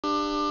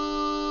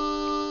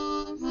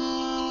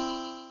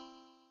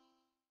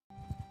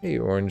Hey,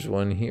 Orange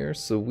One here.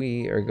 So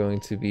we are going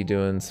to be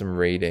doing some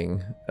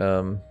raiding.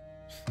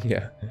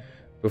 Yeah.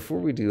 Before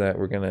we do that,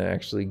 we're gonna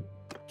actually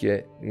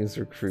get these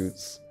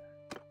recruits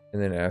and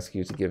then ask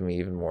you to give me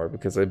even more,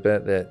 because I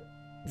bet that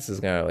this is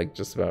gonna like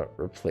just about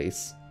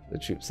replace the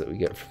troops that we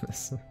get from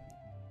this.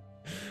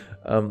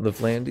 The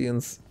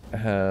Vlandians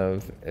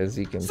have, as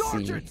you can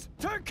see,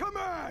 take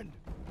command!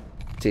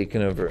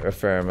 taken over a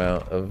fair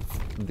amount of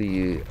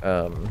the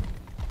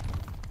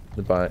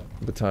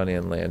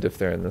Battanian land if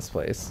they're in this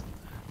place.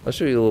 I'll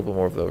show you a little bit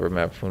more of the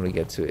overmap when we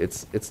get to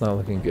it. It's not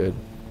looking good.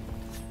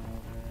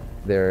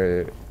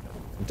 They're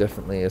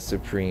definitely a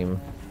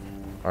supreme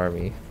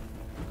army.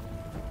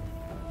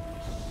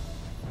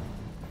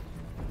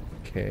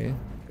 Okay,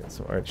 got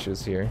some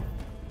archers here.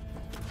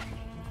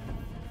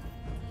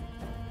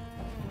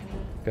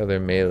 Got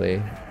their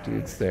melee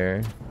dudes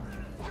there.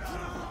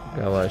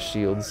 Got a lot of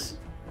shields.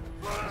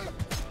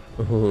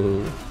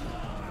 Ooh.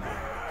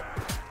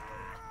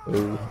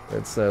 Ooh,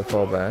 let's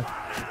fall back.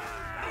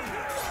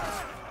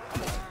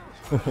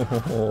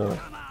 That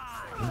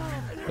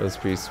was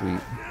pretty sweet.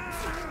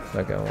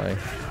 Not gonna lie.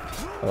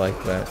 I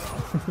like that.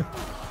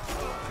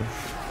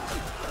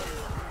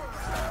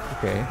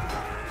 Okay.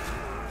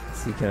 Let's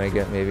see, can I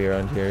get maybe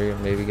around here?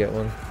 Maybe get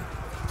one?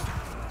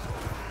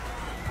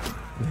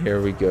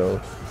 Here we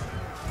go.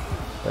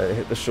 That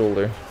hit the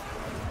shoulder.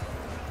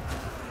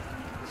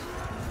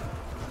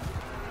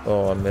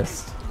 Oh, I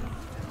missed.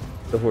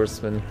 The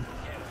horseman.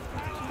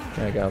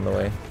 I got in the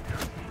way.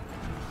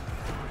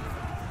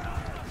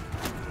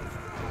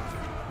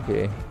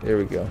 Okay, there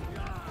we go.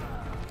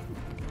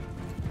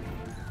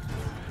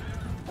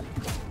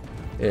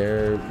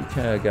 There, we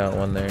kind of got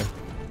one there.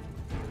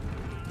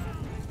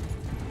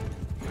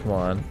 Come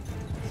on.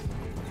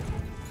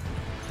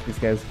 These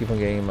guys keep on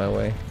getting in my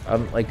way.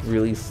 I'm like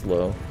really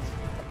slow.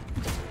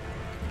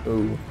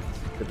 Ooh,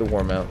 hit the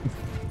war mount.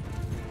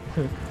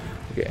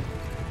 Okay,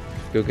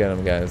 go get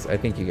them, guys. I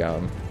think you got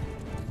them.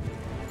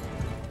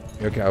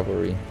 You're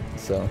cavalry,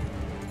 so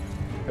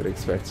I'd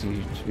expect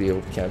you to be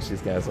able to catch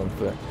these guys on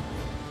foot.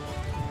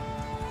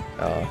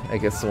 I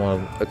guess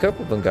a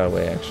couple of them got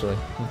away actually.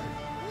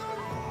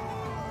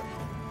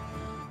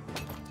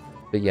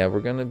 But yeah, we're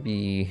gonna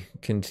be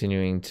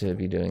continuing to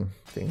be doing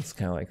things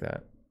kind of like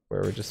that,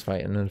 where we're just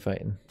fighting and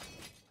fighting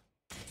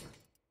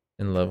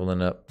and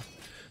leveling up.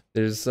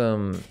 There's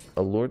a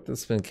lord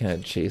that's been kind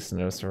of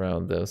chasing us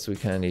around though, so we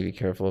kind of need to be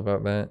careful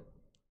about that.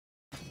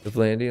 The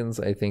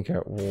Vlandians, I think, are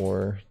at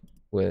war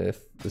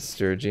with the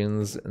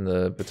Sturgians, and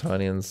the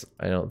Battanians,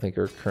 I don't think,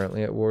 are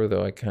currently at war,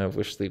 though I kind of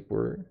wish they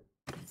were.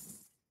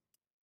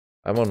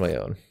 I'm on my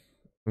own.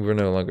 We're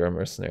no longer a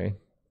mercenary,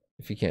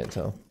 if you can't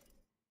tell,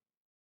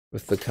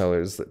 with the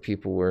colors that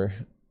people were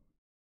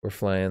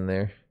flying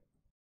there.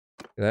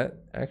 That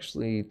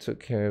actually took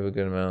care of a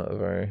good amount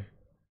of our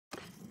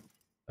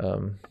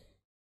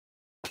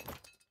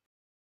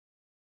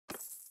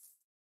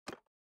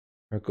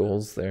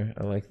goals there.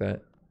 I like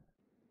that.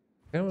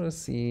 I want to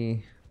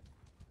see.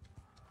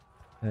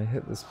 I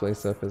hit this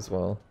place up as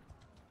well.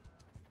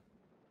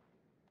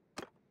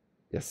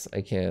 Yes,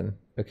 I can.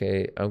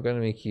 Okay, I'm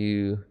gonna make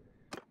you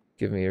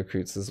give me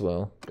recruits as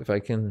well. If I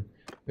can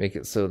make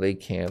it so they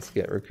can't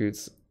get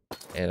recruits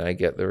and I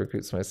get the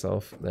recruits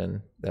myself,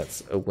 then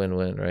that's a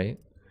win-win, right?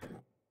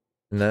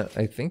 And that,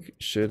 I think,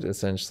 should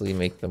essentially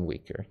make them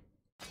weaker,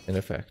 in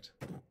effect.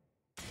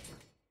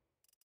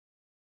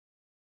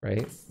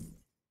 Right?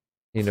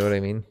 You know what I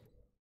mean?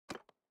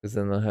 Because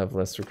then they'll have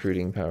less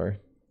recruiting power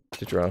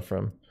to draw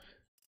from.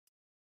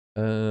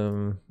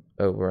 Oh,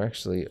 we're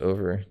actually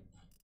over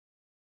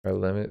our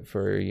limit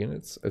for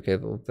units. Okay,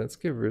 let's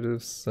get rid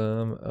of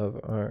some of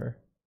our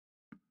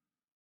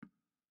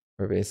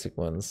basic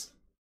ones.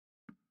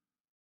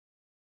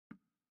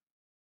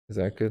 Is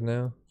that good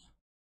now?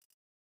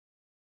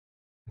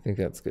 I think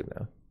that's good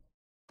now.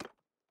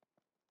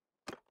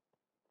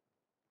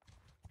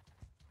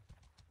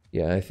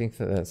 Yeah, I think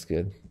that's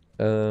good.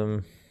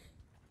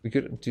 We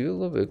could do a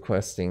little bit of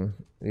questing.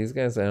 These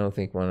guys I don't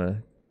think want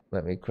to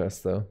let me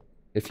quest though.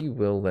 If you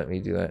will let me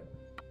do that.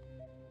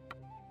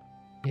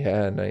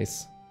 Yeah,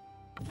 nice.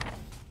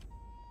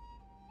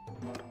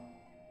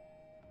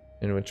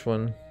 And which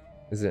one?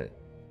 Is it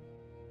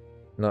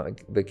not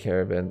the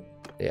caravan?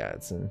 Yeah,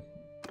 it's in.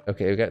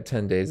 Okay, we've got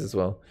 10 days as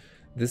well.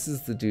 This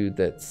is the dude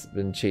that's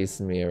been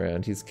chasing me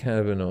around. He's kind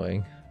of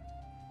annoying.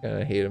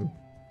 Kinda hate him.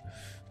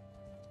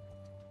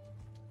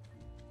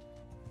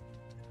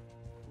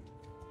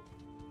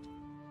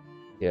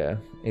 Yeah,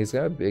 he's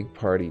got a big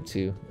party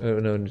too. Oh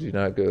no, do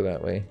not go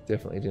that way.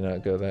 Definitely do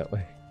not go that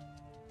way.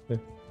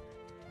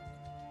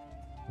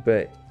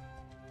 But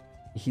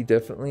he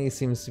definitely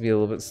seems to be a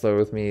little bit slower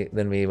with me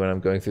than me when I'm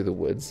going through the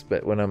woods.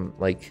 But when I'm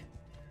like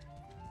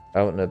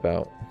out and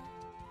about,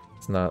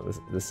 it's not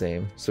the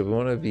same. So we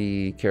want to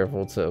be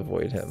careful to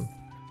avoid him.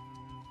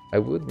 I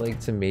would like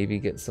to maybe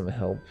get some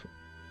help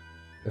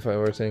if I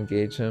were to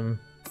engage him.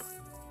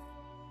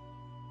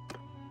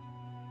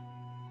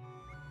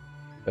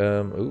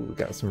 Ooh, we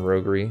got some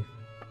roguery.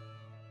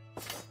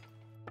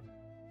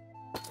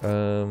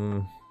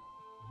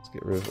 Let's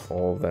get rid of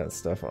all of that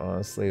stuff,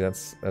 honestly.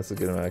 That's a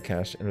good amount of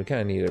cash. And we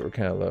kind of need it. We're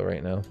kind of low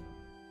right now.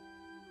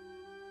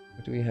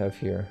 What do we have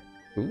here?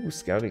 Ooh,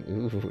 scouting.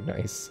 Ooh,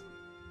 nice.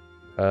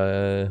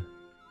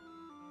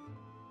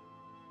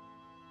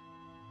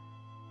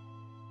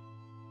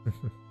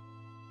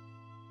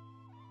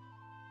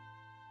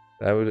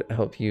 That would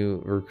help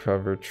you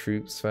recover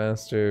troops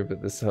faster,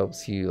 but this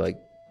helps you, like,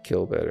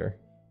 kill better.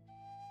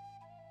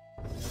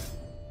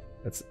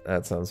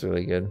 That sounds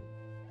really good.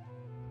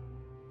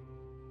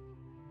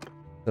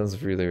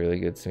 Sounds really, really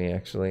good to me,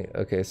 actually.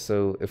 Okay,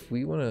 so if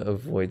we want to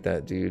avoid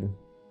that dude,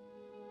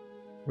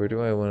 where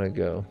do I want to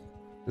go?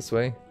 This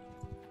way?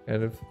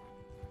 Kind of?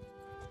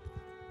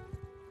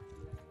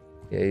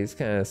 Yeah, he's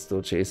kind of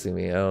still chasing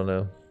me. I don't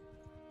know.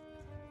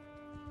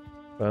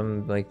 If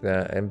I'm like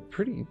that, I'm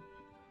pretty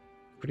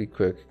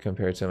quick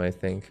compared to him, I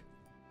think.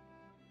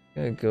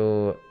 I'm gonna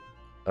go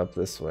up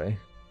this way.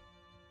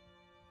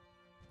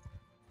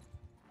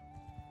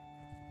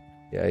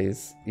 Yeah,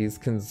 he's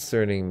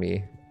concerning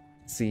me.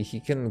 See, he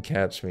can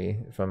catch me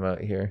if I'm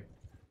out here.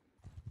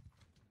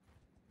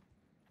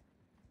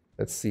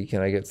 Let's see,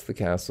 can I get to the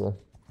castle?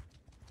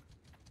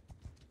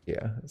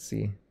 Yeah, let's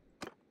see.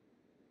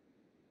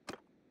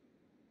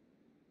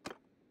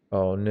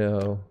 Oh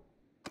no.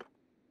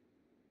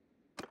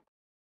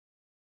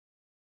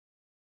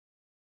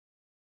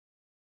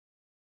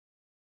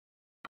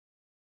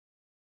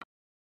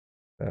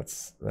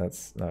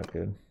 That's not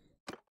good.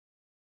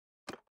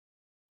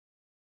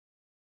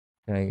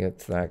 Can I get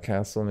to that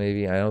castle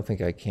maybe? I don't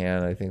think I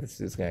can. I think this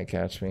dude's gonna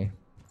catch me.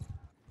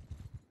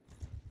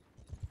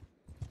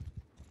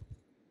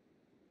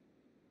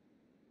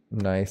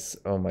 Nice.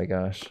 Oh my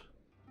gosh.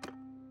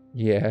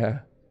 Yeah.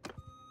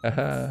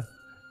 Haha.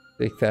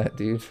 Take that,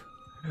 dude.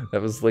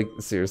 That was like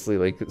seriously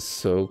like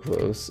so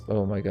close.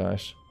 Oh my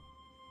gosh.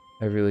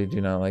 I really do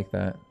not like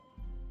that.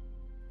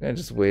 I'm gonna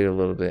just wait a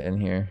little bit in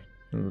here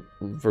and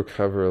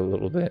recover a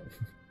little bit.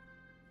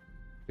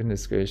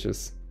 Goodness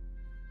gracious.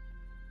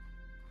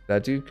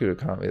 That dude could have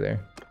caught me there.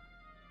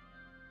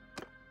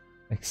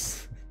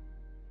 Thanks.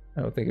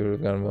 I don't think it would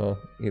have gone well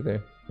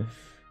either.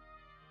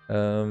 I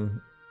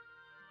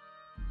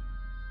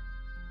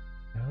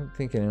don't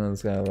think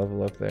anyone's gonna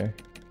level up there.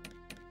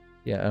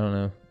 Yeah, I don't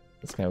know.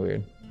 That's kind of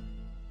weird.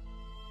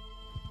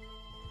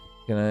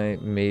 Can I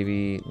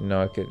maybe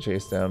not get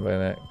chased down by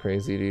that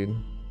crazy dude?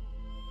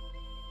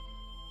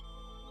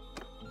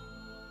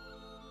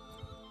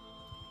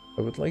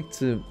 I would like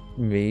to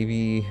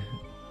maybe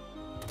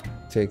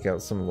take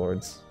out some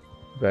lords,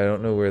 but I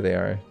don't know where they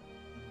are.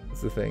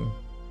 That's the thing.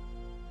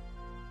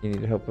 You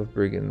need help with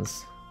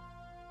brigands.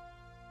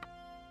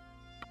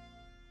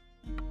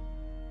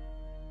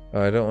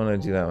 Oh, I don't want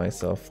to do that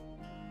myself.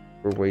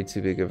 We're way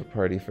too big of a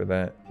party for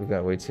that. We've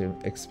got way too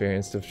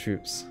experienced of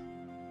troops.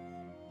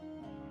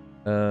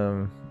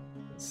 Let's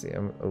see,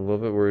 I'm a little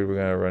bit worried we're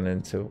gonna run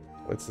into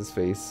what's his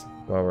face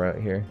while we're out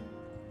here.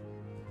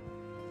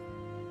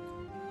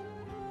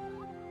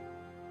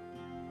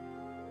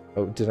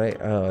 Oh, did I?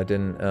 Oh, I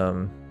didn't,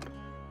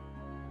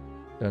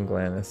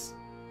 Dunglannis.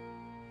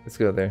 Let's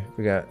go there.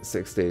 We got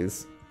 6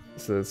 days.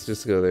 So let's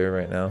just go there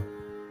right now.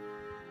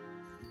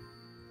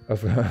 Oh,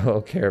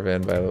 whole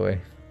caravan, by the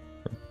way.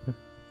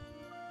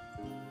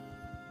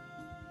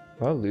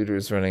 A lot of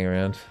looters running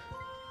around.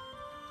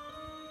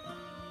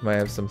 Might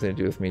have something to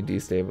do with me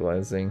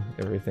destabilizing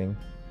everything.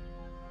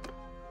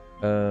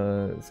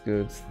 Let's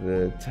go to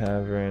the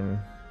tavern.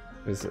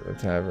 Visit the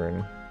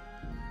tavern.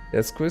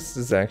 This quest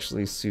is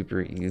actually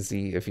super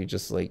easy if you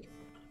just like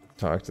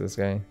talk to this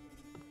guy.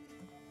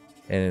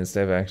 And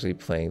instead of actually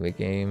playing the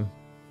game,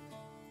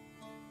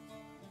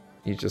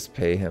 you just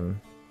pay him.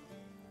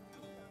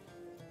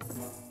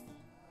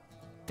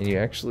 And you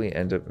actually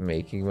end up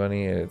making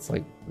money, and it's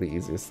like the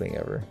easiest thing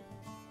ever.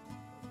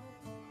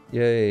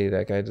 Yay,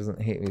 that guy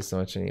doesn't hate me so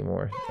much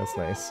anymore. That's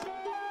nice.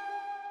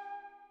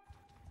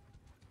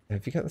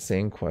 Have you got the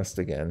same quest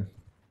again?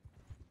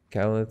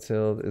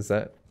 Calatild, is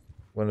that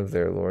one of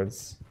their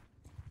lords?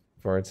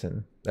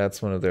 Vartan,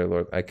 that's one of their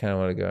lords. I kind of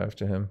want to go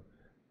after him.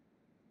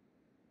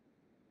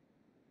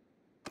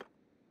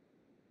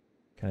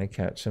 Can I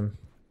catch him?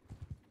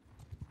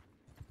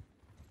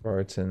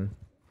 Vartan.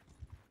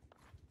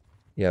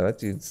 Yeah, that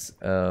dude's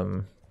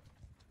some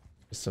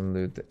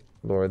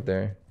lord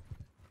there.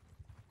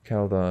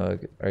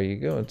 Caldog, are you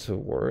going to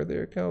war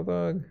there,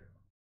 Caldog?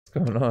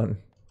 What's going on?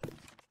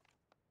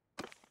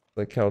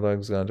 Like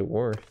Caldog's gone to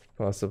war,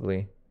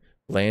 possibly.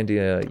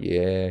 Blandia,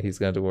 yeah, he's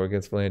gone to war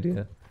against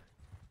Blandia.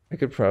 I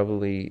could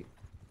probably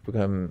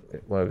become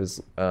one of his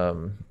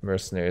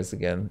mercenaries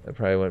again. It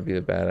probably wouldn't be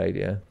a bad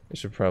idea. I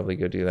should probably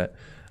go do that.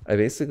 I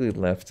basically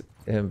left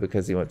him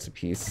because he went to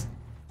peace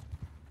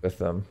with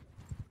them.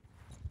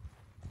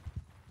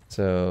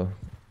 So,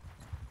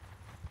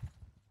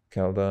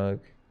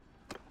 Caldog,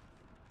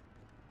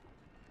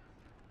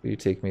 will you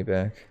take me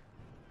back?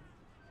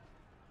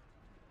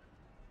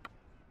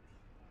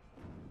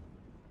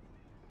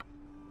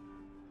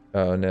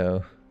 Oh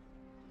no.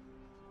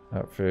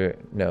 Not for...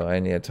 No, I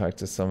need to talk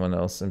to someone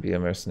else and be a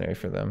mercenary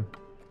for them.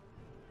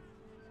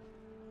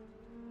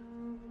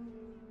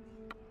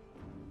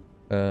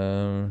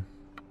 Let's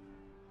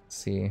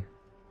see.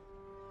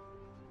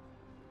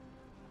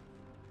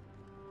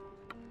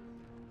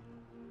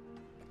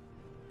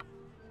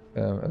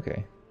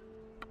 Okay.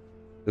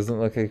 Doesn't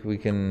look like we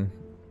can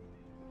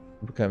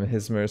become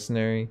his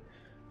mercenary.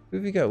 Who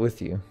have you got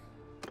with you?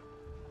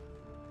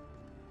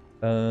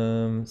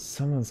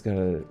 Someone's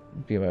gotta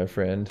be my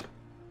friend.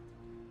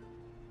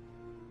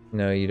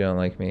 No, you don't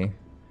like me.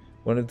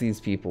 One of these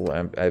people,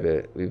 I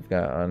bet we've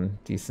got on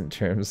decent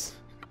terms.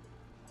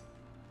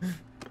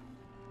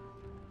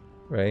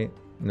 Right?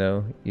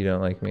 No, you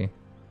don't like me.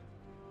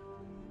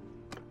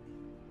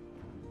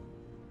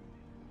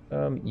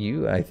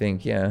 You, I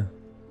think, yeah.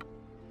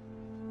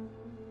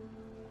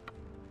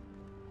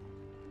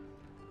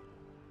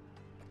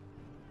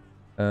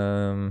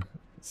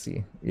 Let's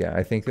see. Yeah,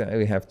 I think that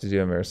we have to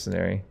do a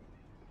mercenary.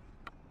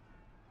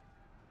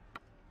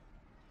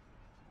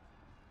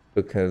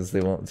 Because they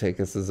won't take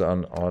us as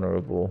an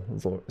honorable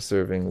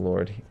serving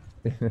lord.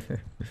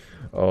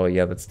 Oh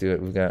yeah, let's do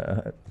it. We've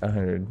got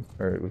 100,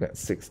 or we've got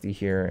 60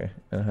 here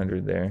and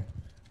 100 there.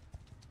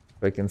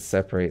 If I can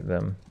separate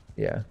them,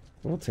 yeah,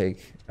 we'll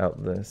take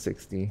out the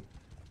 60.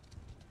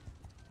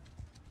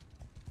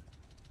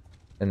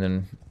 And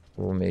then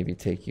we'll maybe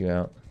take you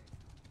out.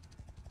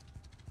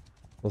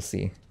 We'll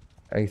see.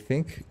 I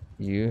think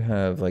you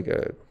have like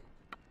a...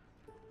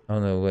 I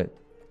don't know what...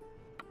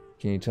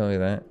 Can you tell me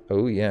that?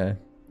 Oh yeah.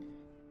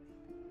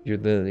 You're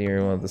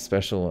one of the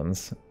special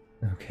ones.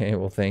 Okay,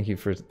 well thank you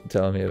for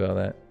telling me about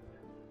that.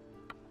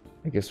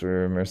 I guess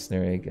we're a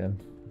mercenary again.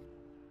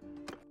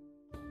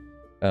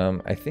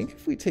 I think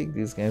if we take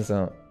these guys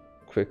out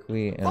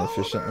quickly and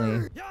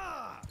efficiently,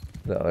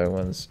 the other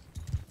ones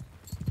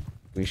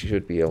we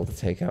should be able to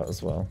take out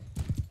as well.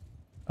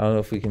 I don't know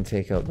if we can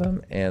take out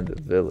them and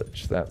the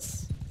village.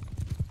 That's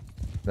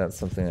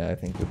something that I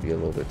think would be a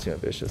little bit too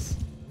ambitious.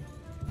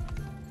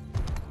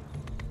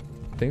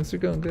 Things are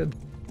going good.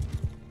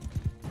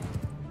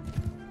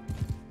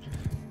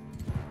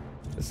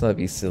 Let's not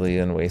be silly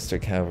and waste our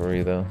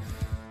cavalry though.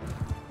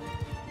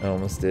 I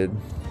almost did.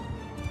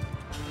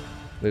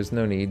 There's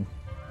no need.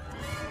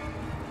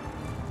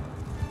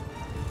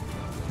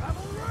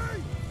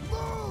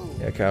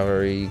 Yeah,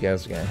 cavalry, you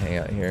guys are gonna hang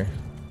out here.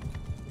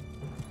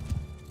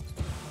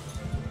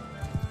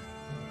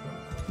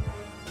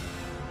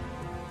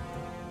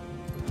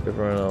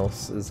 Everyone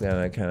else is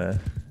gonna kind of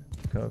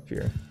come up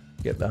here,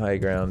 get the high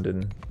ground,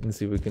 and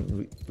see what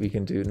we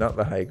can do. Not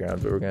the high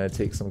ground, but we're gonna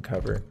take some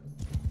cover.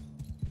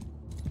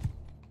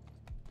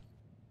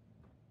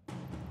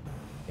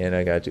 And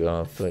I gotta do it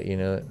on foot, you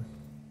know it.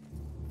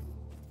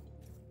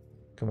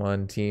 Come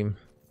on, team.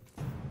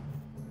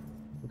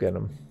 We'll get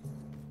them.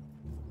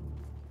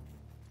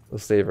 We'll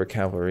save our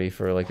cavalry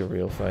for like a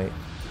real fight.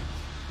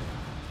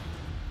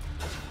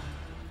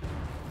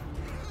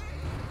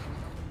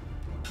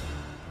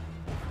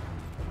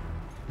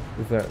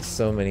 We've got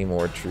so many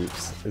more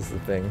troops is the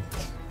thing.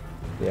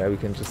 Yeah, we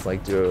can just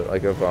like do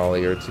like a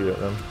volley or two at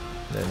them,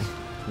 and then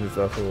move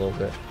up a little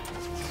bit.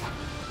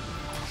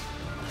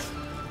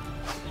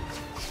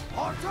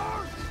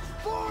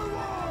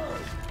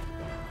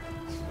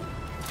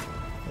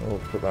 We'll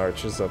put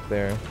archers up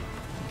there.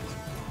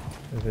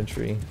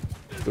 Infantry.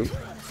 Oop.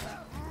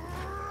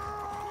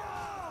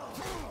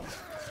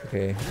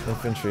 Okay,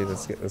 infantry,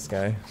 let's get this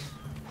guy.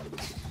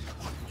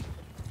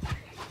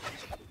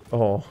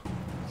 Oh.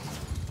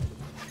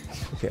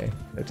 Okay,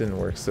 that didn't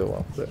work so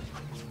well, but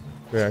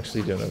we're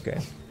actually doing okay.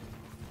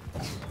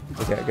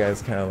 We got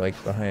guys kind of like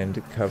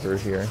behind cover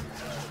here.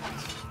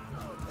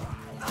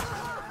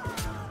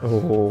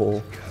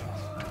 Oh.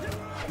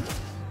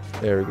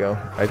 There we go.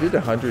 I did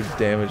 100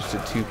 damage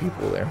to 2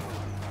 people there.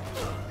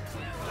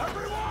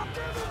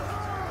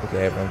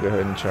 Okay, everyone go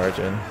ahead and charge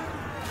in.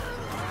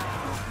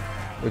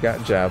 We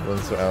got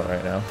javelins out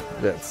right now.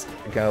 That's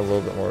got a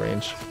little bit more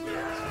range.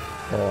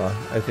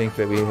 Oh, I think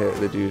that we hit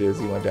the dude as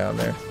he went down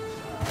there.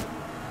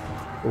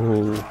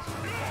 Ooh.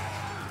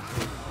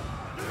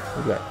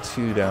 We got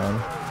 2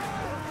 down.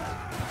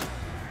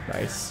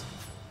 Nice.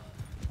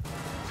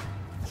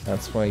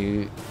 That's how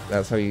you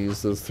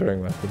use those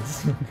throwing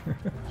weapons.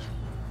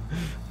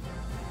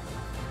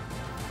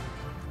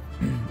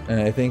 And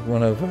I think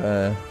one of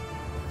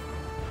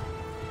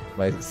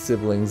my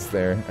siblings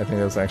there, I think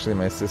that was actually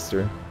my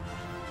sister.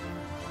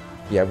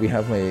 Yeah, we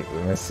have my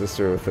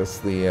sister with us.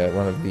 The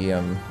one of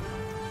the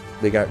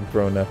they got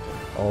grown up,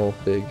 all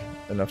big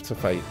enough to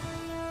fight.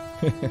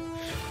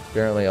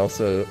 Apparently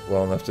also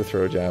well enough to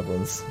throw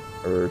javelins,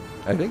 or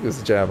I think it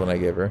was a javelin I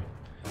gave her,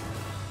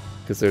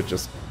 because they're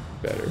just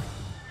better.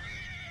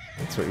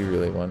 That's what you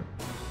really want.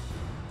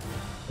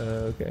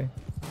 Okay.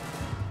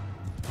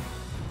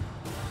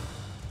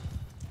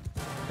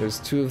 There's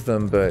 2 of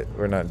them, but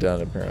we're not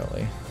done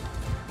apparently.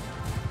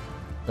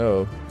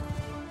 Oh,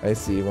 I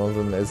see. One of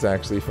them is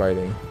actually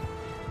fighting.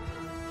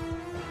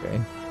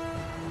 Okay.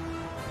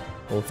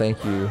 Well,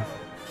 thank you,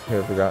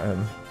 whoever got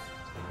him.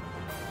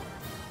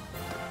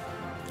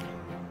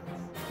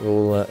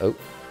 Well, oh.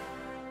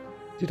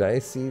 Did I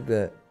see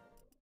that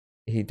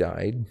he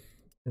died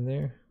in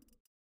there?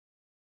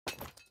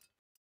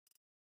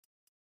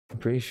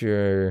 pretty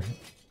sure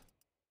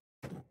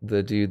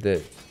the dude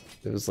that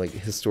it was like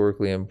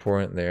historically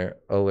important there,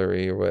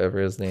 Ullery or whatever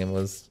his name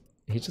was,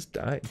 he just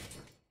died.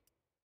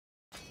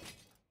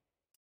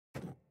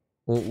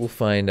 We'll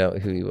find out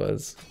who he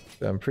was.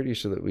 But I'm pretty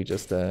sure that we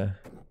just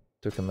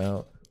took him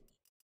out.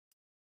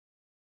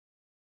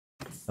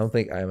 I don't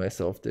think I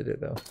myself did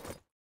it though.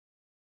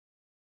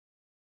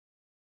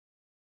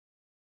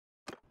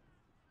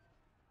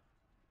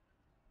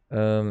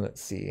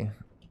 Let's see.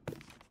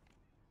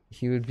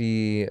 He would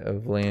be a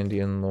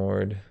Vlandian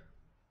lord.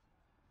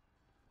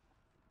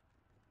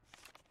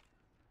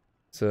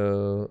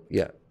 So,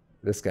 yeah,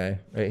 this guy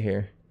right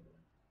here.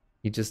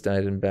 He just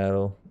died in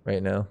battle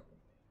right now.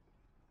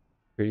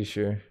 Pretty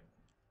sure.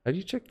 How do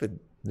you check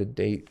the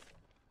date?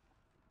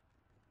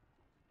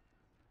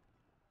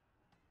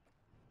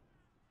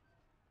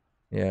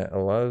 Yeah, a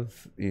lot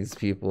of these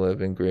people have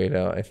been grayed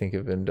out. I think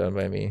have been done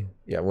by me.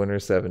 Yeah, Winter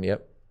 7,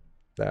 yep.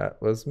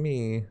 That was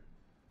me.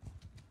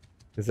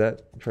 Is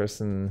that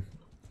person...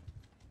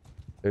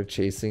 They're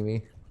chasing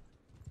me?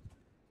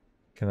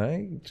 Can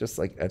I just,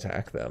 like,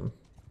 attack them?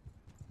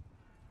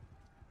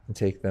 And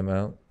take them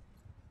out?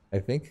 I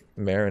think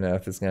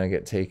Marineth is gonna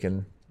get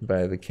taken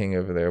by the king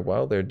over there.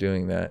 While they're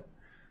doing that,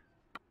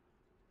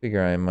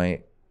 figure I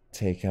might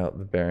take out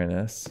the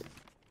Baroness.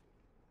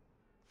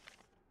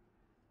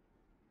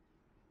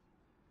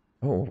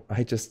 Oh,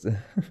 I just...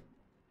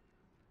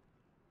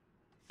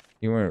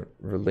 You weren't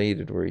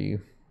related, were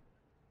you?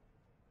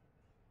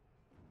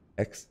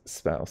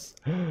 Ex-spouse.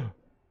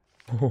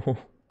 Oh.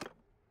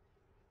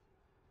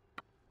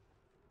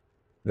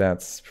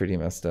 That's pretty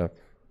messed up.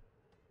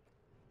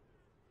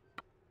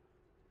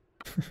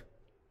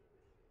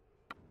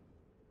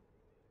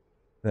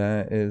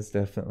 That is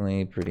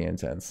definitely pretty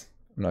intense.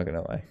 I'm not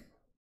gonna lie.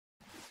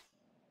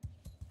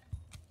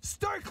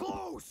 Stay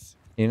close!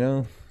 You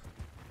know,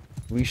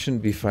 we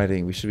shouldn't be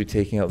fighting. We should be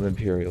taking out the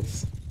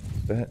Imperials.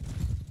 But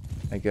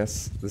I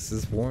guess this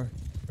is war,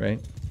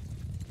 right?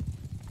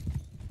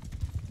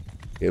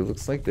 It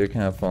looks like they're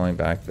kind of falling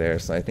back there,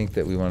 so I think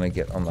that we want to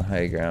get on the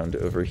high ground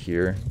over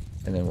here,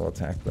 and then we'll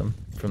attack them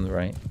from the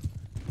right.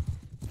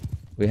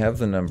 We have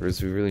the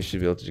numbers. We really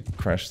should be able to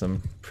crush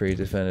them pretty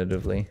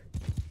definitively.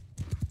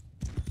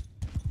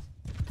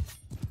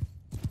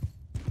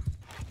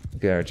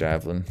 Look at our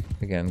javelin,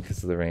 again,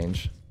 because of the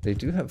range. They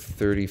do have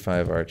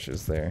 35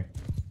 archers there.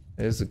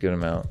 That is a good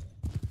amount.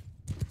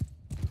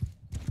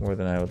 More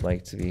than I would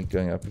like to be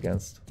going up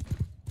against.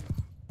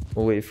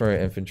 We'll wait for our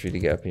infantry to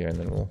get up here, and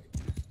then we'll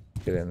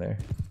get in there,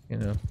 you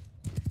know.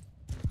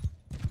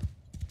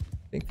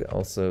 I think that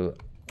also...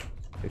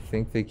 I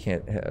think they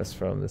can't hit us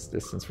from this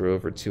distance. We're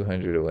over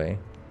 200 away.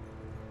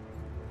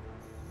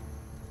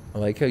 I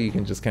like how you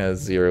can just kind of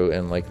zero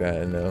in like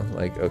that and know,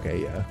 like,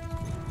 okay, yeah.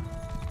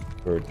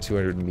 We're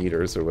 200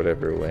 meters or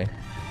whatever away.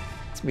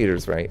 It's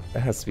meters, right? It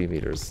has to be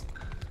meters.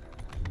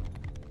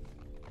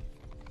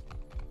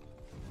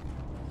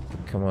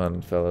 Come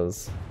on,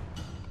 fellas.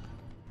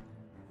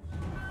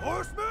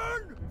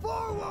 Horsemen,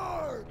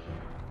 forward!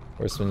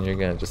 Horsemen, you're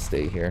gonna just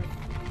stay here.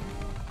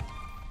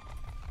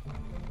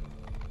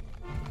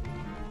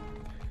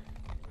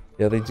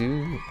 Yeah, they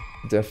do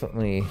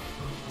definitely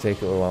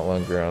take a lot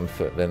longer on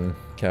foot than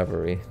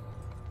cavalry.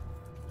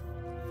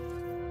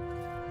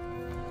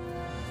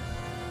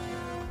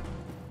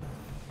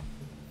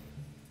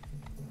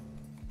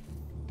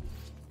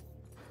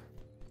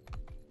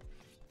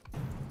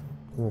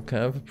 We'll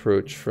kind of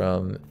approach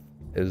from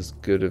as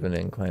good of an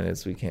incline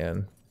as we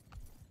can.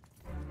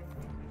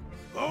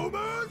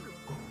 Bowman!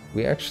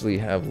 We actually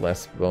have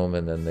less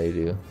bowmen than they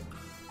do.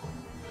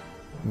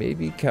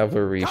 Maybe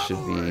cavalry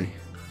should be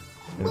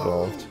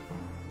involved.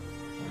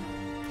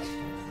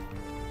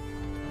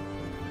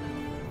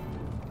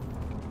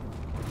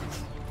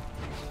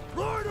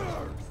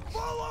 Riders,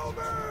 follow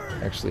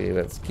me! Actually,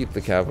 let's keep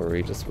the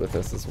cavalry just with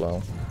us as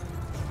well.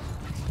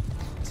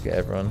 Let's get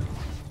everyone.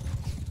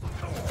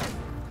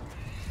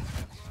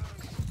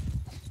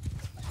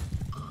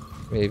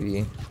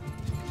 Maybe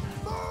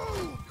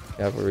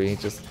cavalry,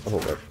 just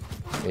hold up.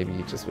 Maybe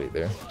you just wait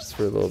there, just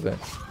for a little bit.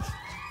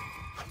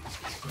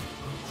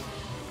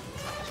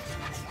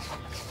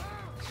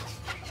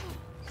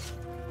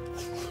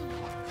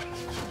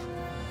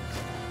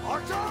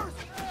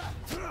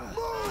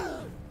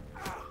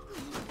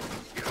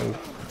 We'll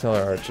tell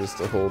our archers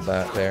to hold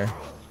that there.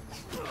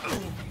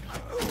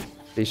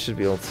 They should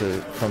be able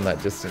to, from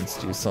that distance,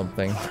 do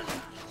something.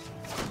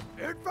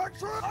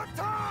 Infantry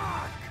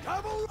attack!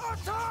 Cavalry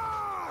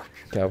attack!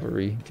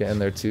 Cavalry, get in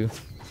there too.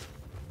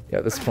 Yeah,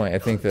 at this point, I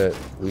think that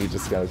we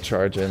just gotta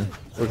charge in.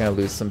 We're gonna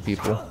lose some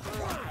people.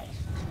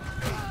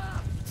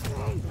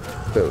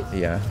 So,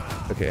 yeah,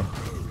 okay.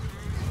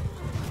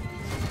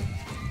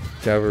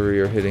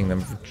 Cavalry are hitting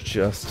them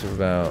just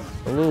about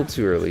a little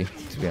too early,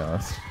 to be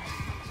honest.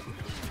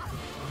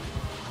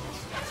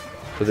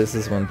 But this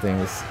is when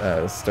things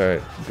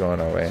start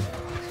going our way.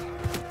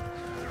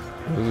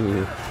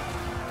 Ooh.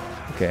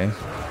 Okay.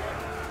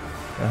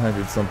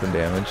 100 something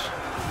damage.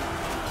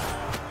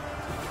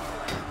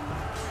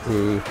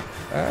 Ooh.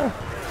 Ah.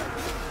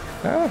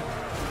 Ah.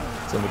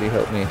 Somebody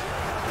help me.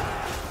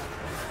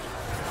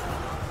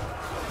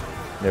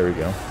 There we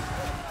go.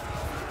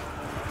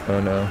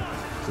 Oh no.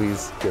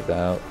 Please get that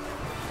out.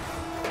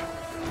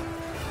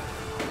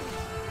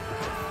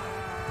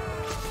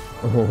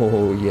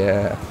 Oh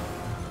yeah.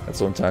 That's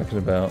what I'm talking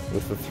about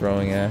with the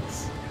throwing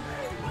axe.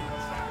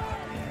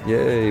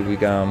 Yay, we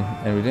got him.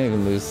 And we didn't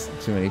even lose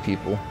too many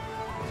people.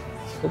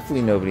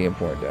 Hopefully nobody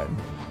important died.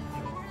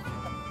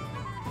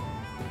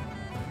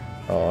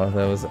 Oh,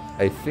 that was...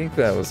 I think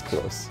that was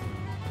close.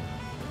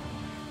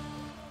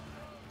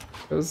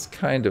 It was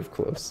kind of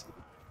close.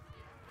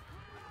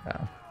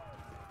 Wow.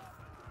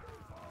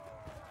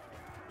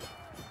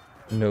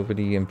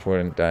 Nobody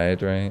important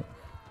died, right?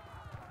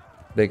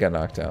 They got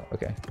knocked out.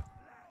 Okay.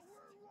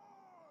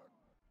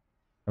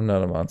 I'm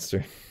not a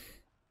monster.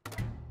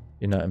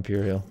 You're not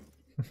Imperial.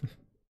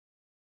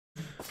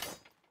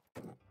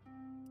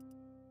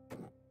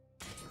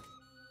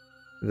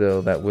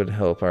 Though that would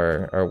help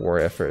our war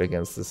effort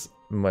against this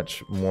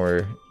much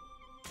more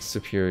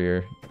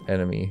superior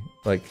enemy.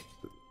 Like,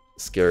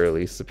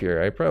 scarily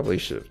superior. I probably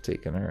should have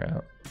taken her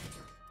out.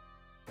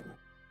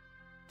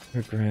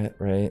 Regret,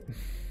 right?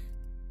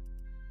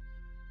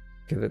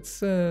 Okay,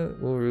 let's,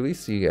 we'll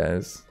release you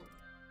guys.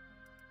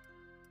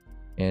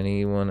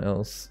 Anyone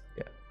else?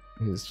 Yeah,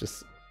 who's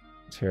just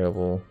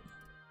terrible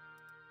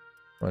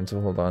one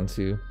to hold on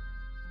to.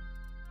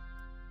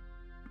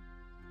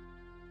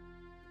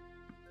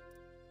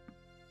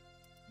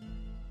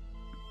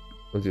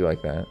 We'll do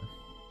like that.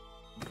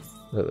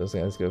 Let those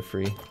guys go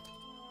free.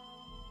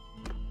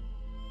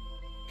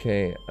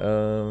 Okay,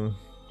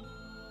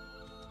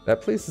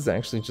 that place is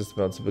actually just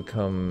about to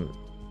become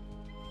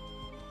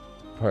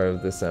part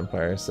of this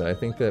empire, so I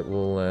think that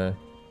we'll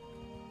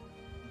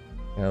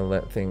kind of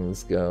let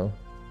things go.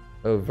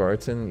 Oh,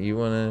 Vartan, you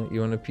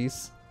want a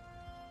piece?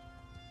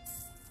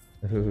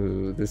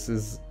 Ooh, this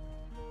is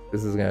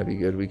gonna be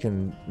good. We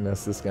can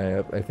mess this guy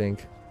up, I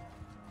think.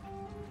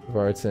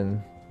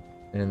 Vartan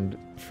and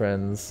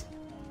friends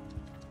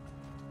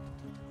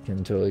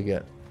can totally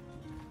get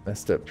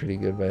messed up pretty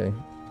good by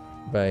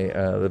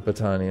the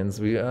Battanians.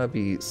 We gotta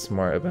be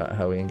smart about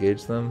how we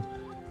engage them,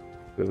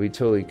 but we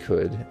totally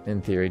could,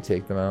 in theory,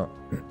 take them out.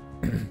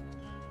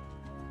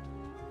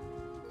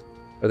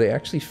 Are they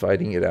actually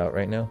fighting it out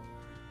right now?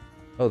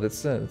 Oh,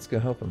 let's go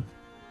help them.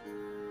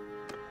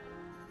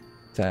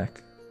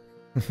 Attack.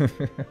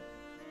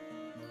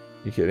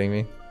 You kidding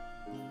me?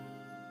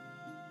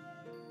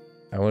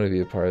 I want to be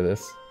a part of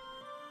this.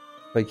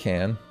 If I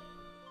can.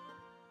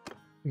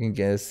 We can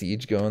get a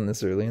siege going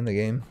this early in the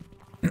game.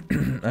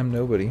 I'm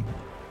nobody.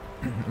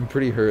 I'm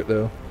pretty hurt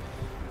though.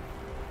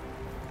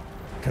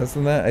 Because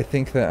of that, I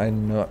think that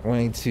I'm not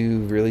going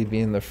to really be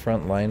in the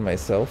front line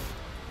myself.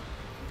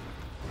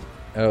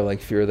 I don't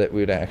like fear that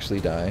we'd actually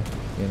die,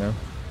 you know?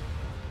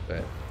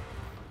 But...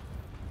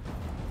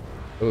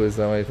 oh, is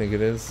that what I think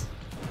it is?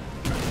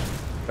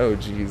 Oh,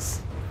 jeez.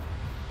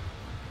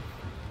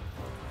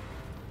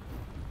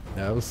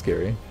 That was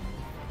scary.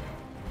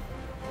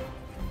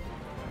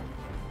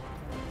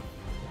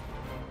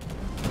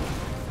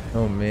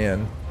 Oh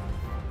man.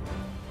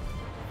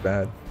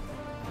 Bad.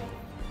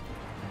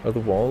 Are the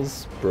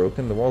walls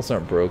broken? The walls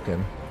aren't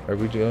broken. Are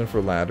we going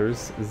for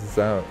ladders? Is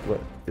that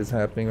what is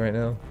happening right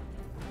now?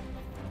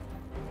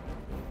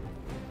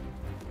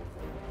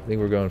 I think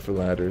we're going for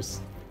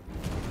ladders.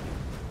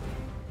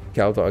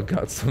 Caldog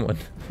got someone.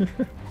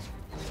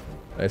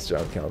 Nice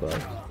job, Caldog.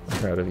 I'm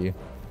proud of you.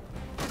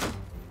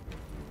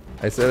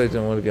 I said I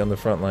didn't want to be on the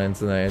front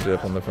lines, and I ended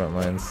up on the front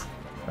lines.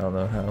 I don't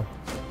know how.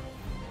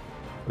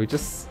 Are we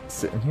just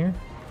sitting here?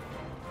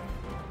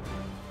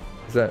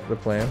 Is that the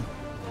plan?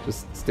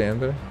 Just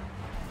stand there?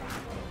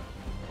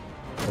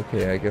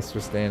 Okay, I guess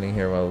we're standing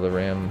here while the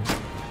ram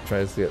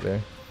tries to get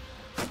there.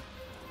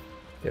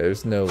 Yeah,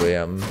 there's no way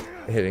I'm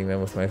hitting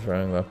them with my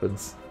throwing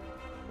weapons.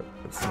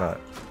 It's not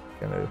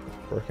gonna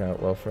work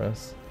out well for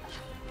us.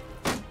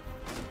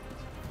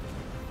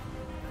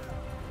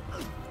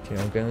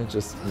 Okay, I'm gonna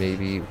just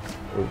maybe...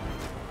 oh,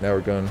 now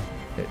we're going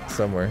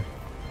somewhere.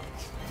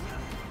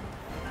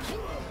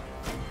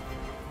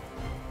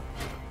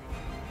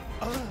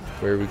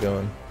 Where are we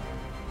going?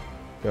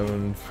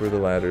 Going for the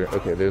ladder.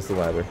 Okay, there's the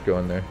ladder. Go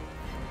in there.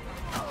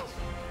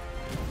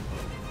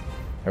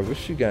 I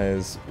wish you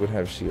guys would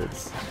have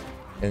shields.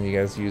 And you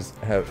guys who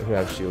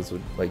have shields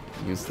would, like,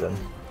 use them.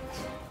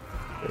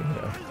 But, you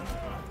know.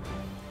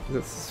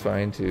 That's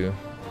fine, too.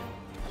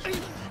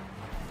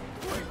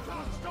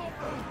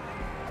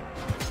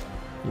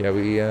 Yeah,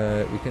 we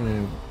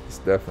can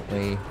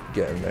definitely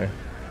get in there.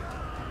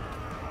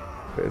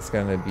 But it's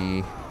gonna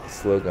be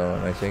slow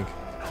going, I think.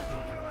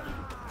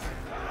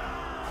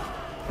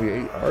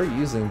 We are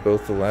using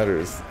both the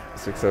ladders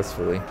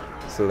successfully,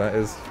 so that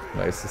is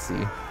nice to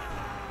see.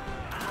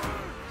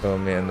 Oh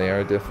man, they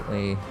are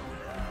definitely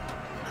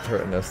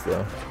hurting us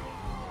though.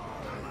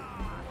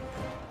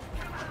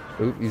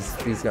 Oop,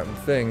 he's got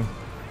the thing.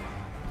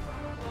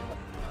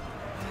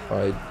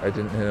 Oh, I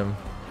didn't hit him.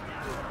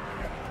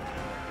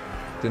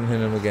 Didn't hit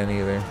him again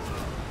either.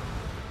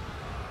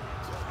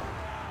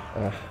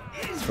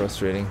 It's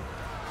frustrating.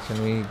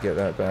 Can we get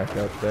that back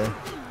up there?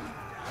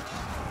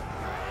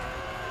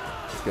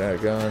 Let's get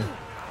it going.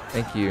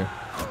 Thank you.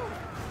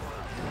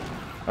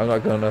 I'm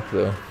not going up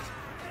though.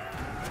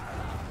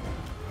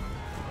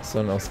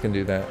 Someone else can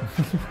do that.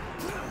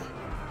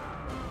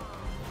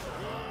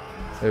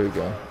 There we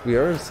go. We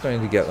are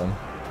starting to get them.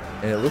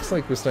 And it looks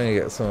like we're starting to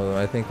get some of them.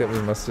 I think that we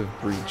must have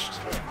breached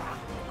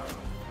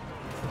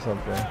or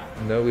something.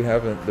 No, we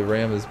haven't. The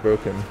ram is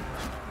broken.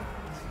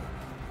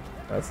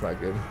 That's not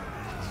good.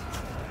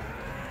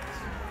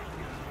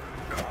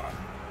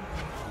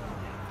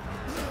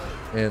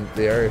 And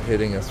they are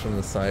hitting us from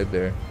the side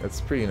there.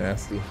 That's pretty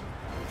nasty.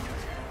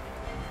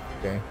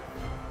 Okay.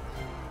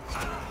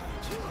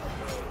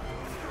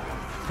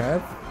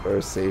 Cav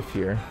are safe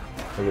here,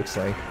 it looks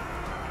like.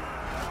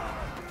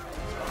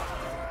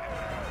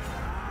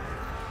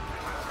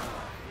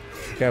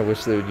 I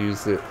wish they would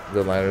use the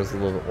ladders a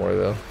little bit more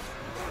though.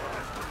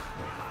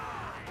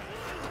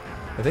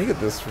 I think at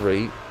this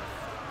rate,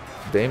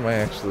 they might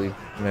actually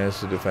manage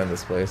to defend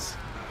this place.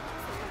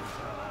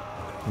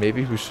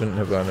 Maybe we shouldn't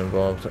have gotten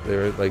involved. They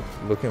were like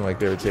looking like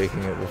they were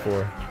taking it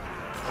before.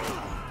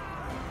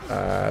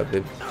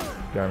 They've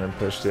gone and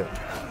pushed it.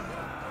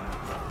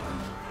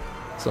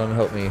 Someone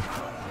help me.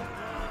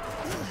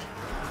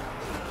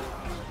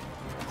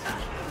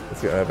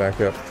 Let's get that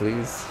back up,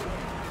 please.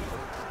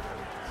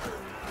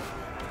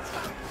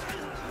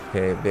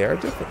 Okay, they are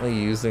definitely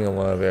using a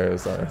lot of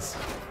arrows on us.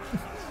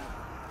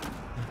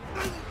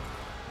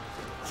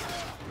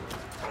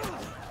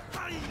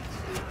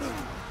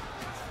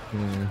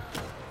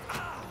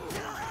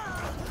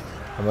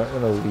 I'm not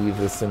gonna leave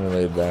the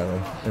simulated battle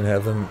and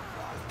have them,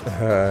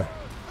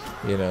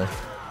 you know,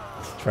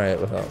 try it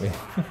without me.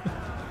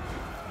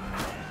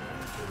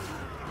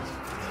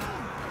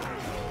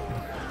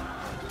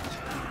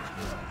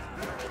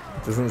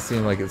 It doesn't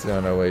seem like it's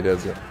gone our way,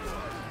 does it?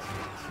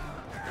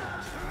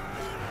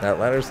 That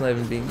ladder's not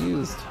even being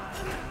used.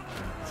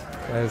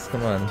 Guys,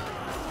 come on.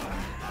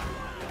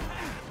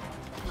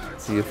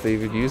 See, if they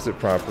would use it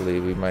properly,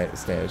 we might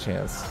stand a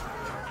chance.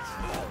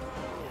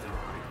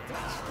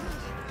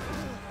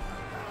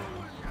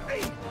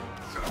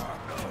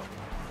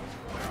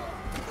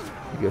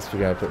 I guess we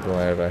gotta put the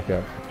ladder back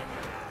up.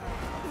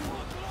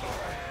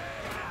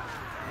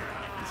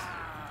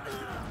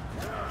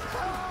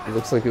 It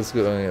looks like it's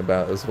going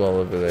about as well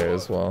over there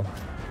as well.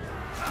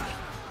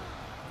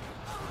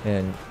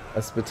 And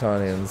us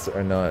Battanians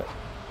are not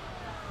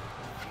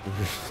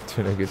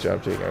doing a good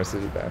job taking our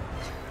city back.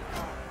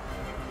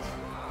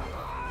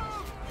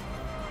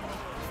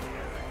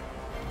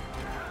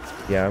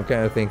 Yeah, I'm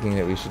kind of thinking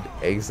that we should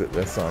exit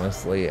this,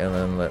 honestly, and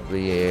then let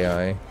the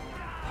AI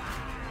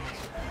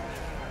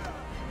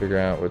figure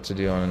out what to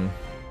do on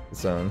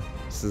its own.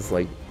 This is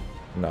like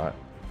not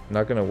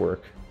gonna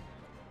work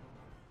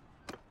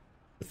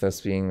with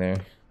us being there.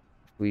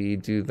 If we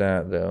do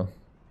that though,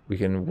 we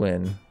can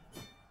win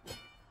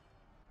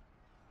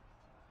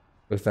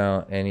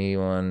without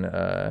anyone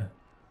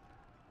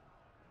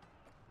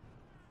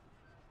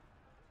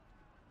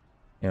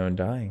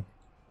dying.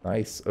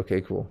 Nice.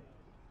 Okay, cool.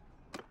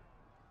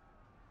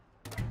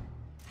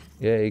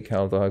 Yay,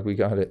 Caldog, we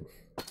got it.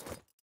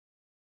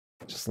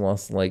 Just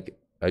lost like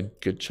a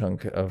good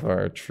chunk of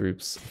our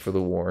troops for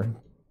the war.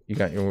 You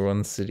got your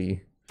one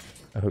city.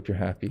 I hope you're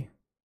happy.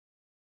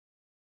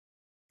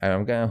 And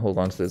I'm gonna hold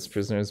on to those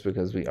prisoners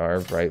because we are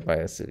right by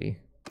a city.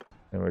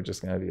 And we're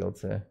just gonna be able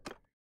to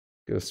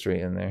go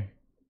straight in there.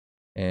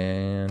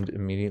 And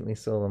immediately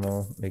sell them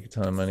all. Make a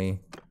ton of money.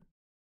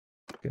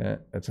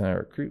 Get a ton of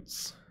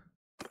recruits.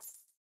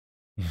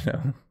 You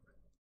know?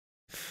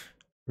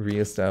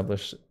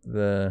 Reestablish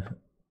the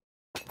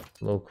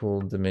local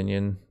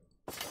dominion.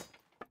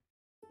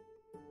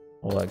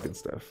 All that good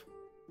stuff.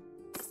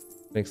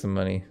 Make some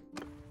money.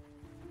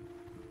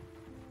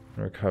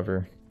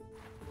 Recover.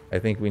 I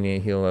think we need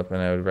to heal up,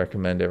 and I would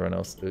recommend everyone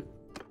else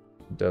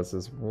does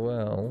as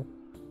well.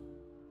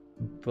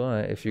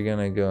 But if you're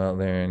gonna go out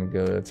there and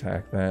go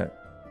attack that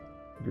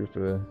group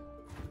of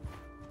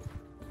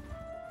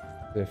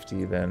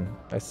 50, then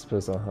I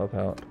suppose I'll help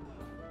out.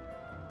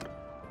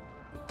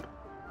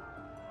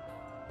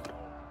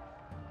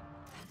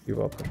 You're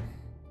welcome.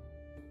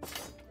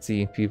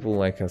 See, people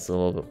like us a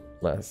little bit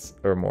less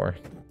or more.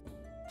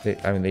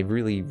 I mean, they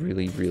really,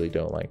 really, really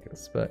don't like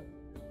us, but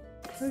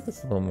I like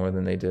us a little more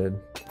than they did.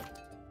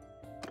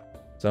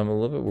 So I'm a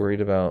little bit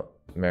worried about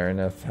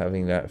Marineth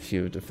having that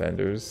few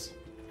defenders.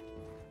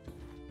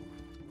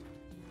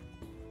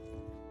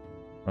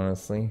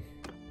 Honestly,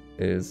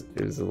 it is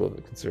a little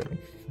bit concerning.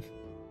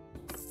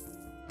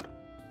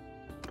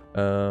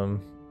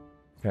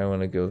 I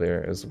want to go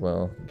there as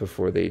well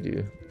before they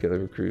do. Get the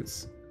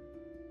recruits.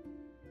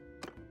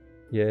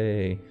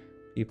 Yay,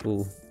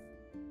 people.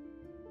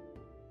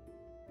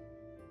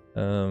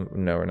 No,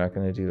 we're not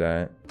going to do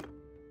that.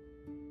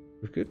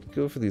 We could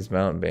go for these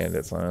mountain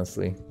bandits,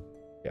 honestly.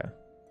 Yeah.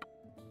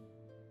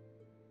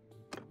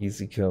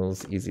 Easy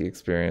kills, easy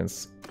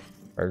experience.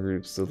 Our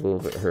group's a little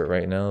bit hurt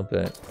right now,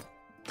 but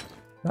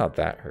not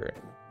that hurt.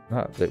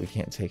 Not that we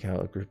can't take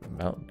out a group of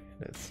mountain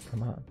bandits.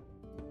 Come on.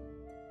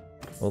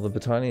 Well, the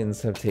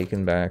Battanians have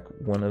taken back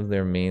one of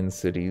their main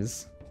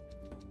cities.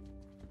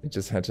 They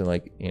just had to,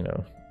 like, you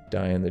know,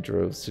 die in the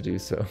droves to do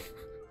so.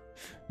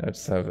 I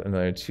just have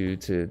another 2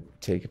 to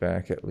take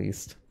back at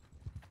least.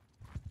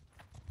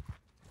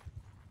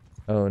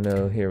 Oh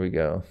no, here we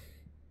go.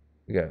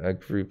 We got a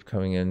group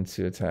coming in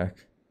to attack.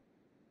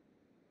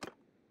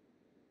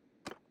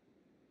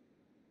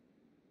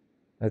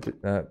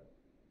 That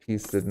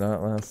piece did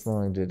not last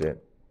long, did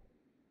it?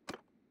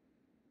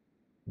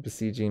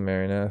 Besieging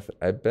Marinath.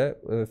 I bet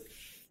with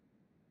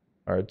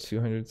our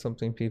 200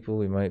 something people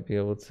we might be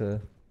able to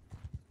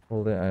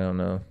hold it. I don't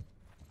know.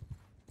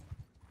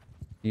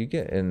 You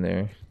get in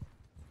there,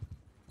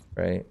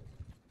 right?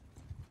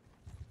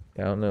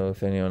 I don't know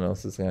if anyone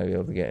else is gonna be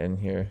able to get in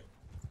here.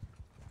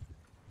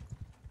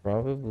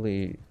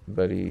 Probably,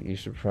 buddy, you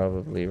should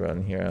probably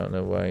run here. I don't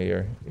know why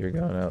you're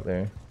going out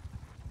there.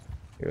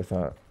 Your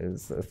thought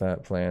is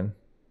that plan.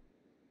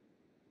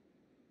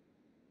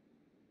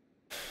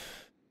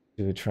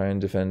 Do we try and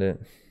defend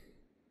it?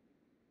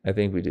 I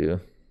think we do.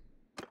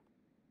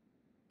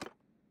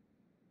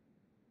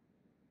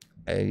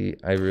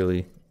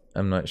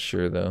 I'm not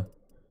sure though.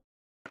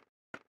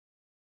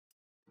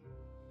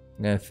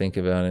 I'm gonna think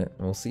about it.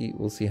 We'll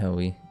see how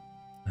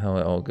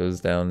it all goes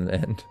down in the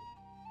end.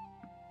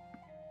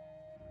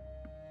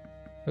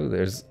 Oh,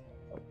 there's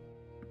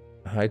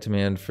high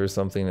demand for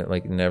something that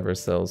like never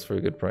sells for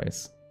a good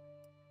price.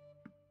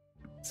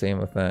 Same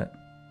with that.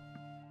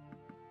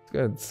 Let's go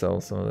ahead and sell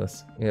some of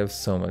this. We have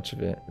so much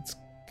of it. It's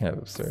kind of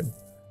absurd.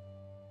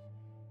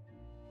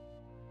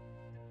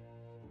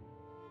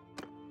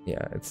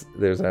 Yeah,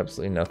 there's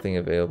absolutely nothing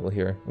available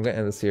here. I'm gonna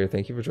end this here.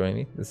 Thank you for joining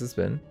me. This has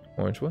been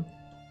Orange One.